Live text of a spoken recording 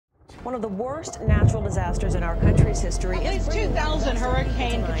One of the worst natural disasters in our country's history. At least 2,000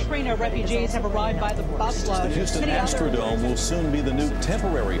 Hurricane Katrina refugees have arrived by the busload. The Houston Astrodome will soon be the new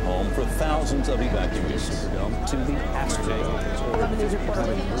temporary home for thousands of evacuees. To the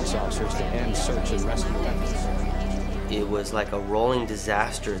Astrodome, police officers to end search and rescue efforts. It was like a rolling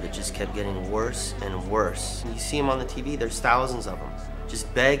disaster that just kept getting worse and worse. You see them on the TV, there's thousands of them,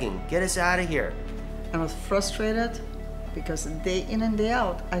 just begging, get us out of here. I was frustrated because day in and day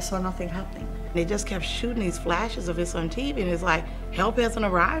out, I saw nothing happening. They just kept shooting these flashes of this on TV, and it's like, help hasn't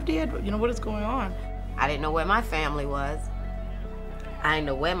arrived yet? You know, what is going on? I didn't know where my family was. I didn't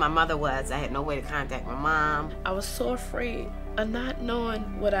know where my mother was. I had no way to contact my mom. I was so afraid of not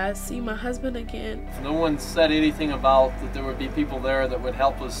knowing would I see my husband again. No one said anything about that there would be people there that would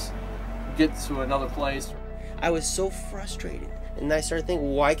help us get to another place. I was so frustrated, and I started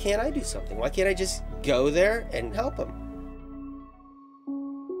thinking, why can't I do something? Why can't I just go there and help them?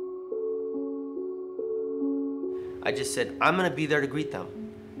 I just said, I'm gonna be there to greet them,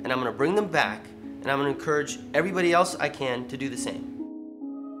 and I'm gonna bring them back, and I'm gonna encourage everybody else I can to do the same.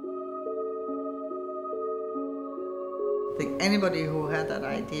 I think anybody who had that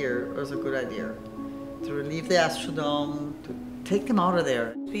idea, it was a good idea. To relieve the Astrodome, to take them out of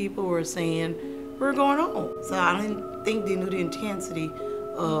there. People were saying, we're going home. So I didn't think they knew the intensity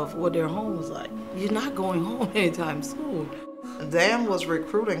of what their home was like. You're not going home anytime soon. Dan was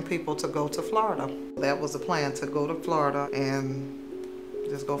recruiting people to go to Florida. That was the plan, to go to Florida and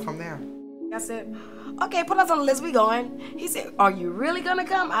just go from there. I said, okay, put us on the list, we going. He said, are you really gonna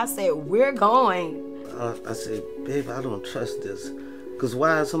come? I said, we're going. I said, babe, I don't trust this. Because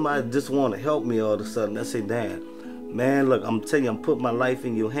why somebody just want to help me all of a sudden? I said, Dan, man, look, I'm telling you, I'm putting my life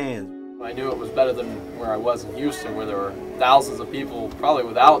in your hands. I knew it was better than where I was in Houston, where there were thousands of people probably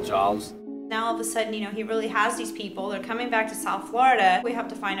without jobs. Now all of a sudden, you know, he really has these people. They're coming back to South Florida. We have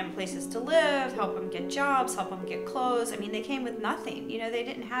to find them places to live, help them get jobs, help them get clothes. I mean, they came with nothing. You know, they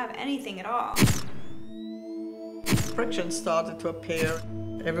didn't have anything at all. Friction started to appear.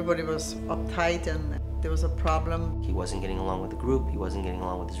 Everybody was uptight and there was a problem. He wasn't getting along with the group. He wasn't getting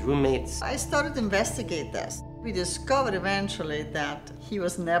along with his roommates. I started to investigate this. We discovered eventually that he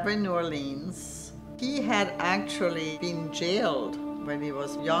was never in New Orleans. He had actually been jailed when he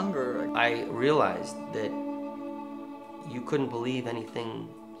was younger. I realized that you couldn't believe anything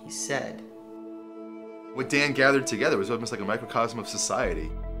he said. What Dan gathered together was almost like a microcosm of society.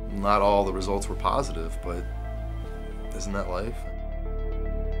 Not all the results were positive, but isn't that life?